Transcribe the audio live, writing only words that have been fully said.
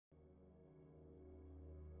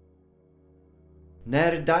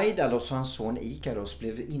När Daidalos och hans son Ikaros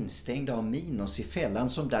blev instängda av Minos i fällan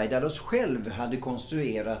som Daidalos själv hade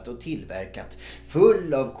konstruerat och tillverkat,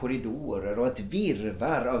 full av korridorer och ett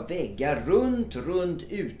virrvarr av väggar runt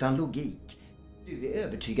utan logik. Du är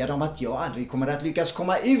övertygad om att jag aldrig kommer att lyckas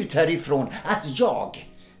komma ut härifrån, att jag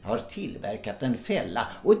har tillverkat en fälla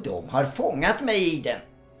och de har fångat mig i den.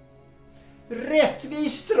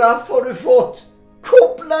 Rättvis straff har du fått,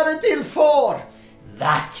 kopplare till far.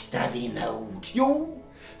 Vakta dina ord. Jo,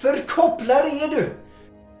 för kopplare är du.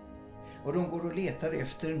 Och de går och letar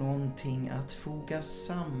efter någonting att foga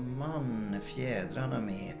samman fjädrarna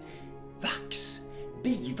med. Vax,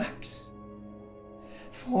 bivax.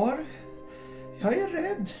 Far, jag är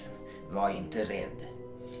rädd. Var inte rädd.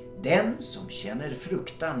 Den som känner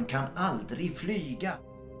fruktan kan aldrig flyga.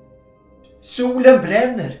 Solen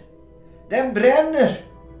bränner. Den bränner.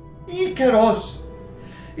 Ikaros!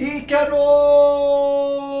 Ikaros!